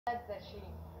said that she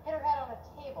hit her head on a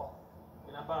table.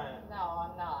 You're not buying it? No,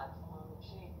 I'm not.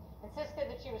 She insisted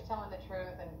that she was telling the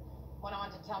truth and went on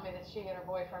to tell me that she and her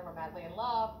boyfriend were madly in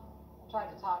love. I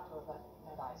tried to talk to her, but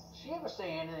no dice. Did she ever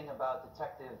say anything about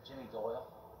Detective Jimmy Doyle?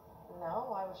 No,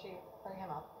 why would she bring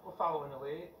him up? We're following the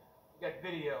lead. We got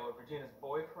video of Regina's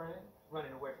boyfriend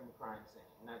running away from the crime scene.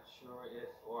 Not sure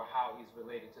if or how he's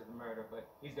related to the murder, but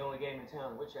he's the only game in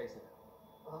town. We're chasing him.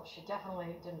 Well, she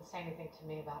definitely didn't say anything to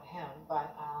me about him, but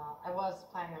I was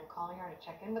planning on calling her to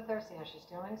check in with her, see how she's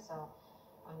doing, so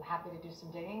I'm happy to do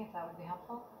some digging if that would be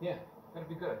helpful. Yeah, that'd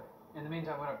be good. In the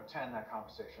meantime, we're going to pretend that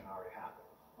conversation already happened.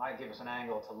 Might give us an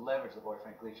angle to leverage the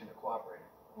boyfriend Gleach into cooperating.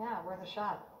 Yeah, worth a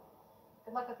shot.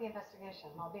 Good luck with the investigation.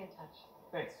 I'll be in touch.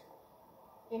 Thanks.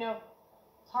 You know,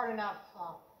 it's hard enough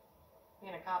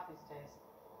being a cop these days.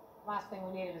 Last thing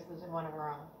we needed is losing one of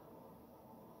our own.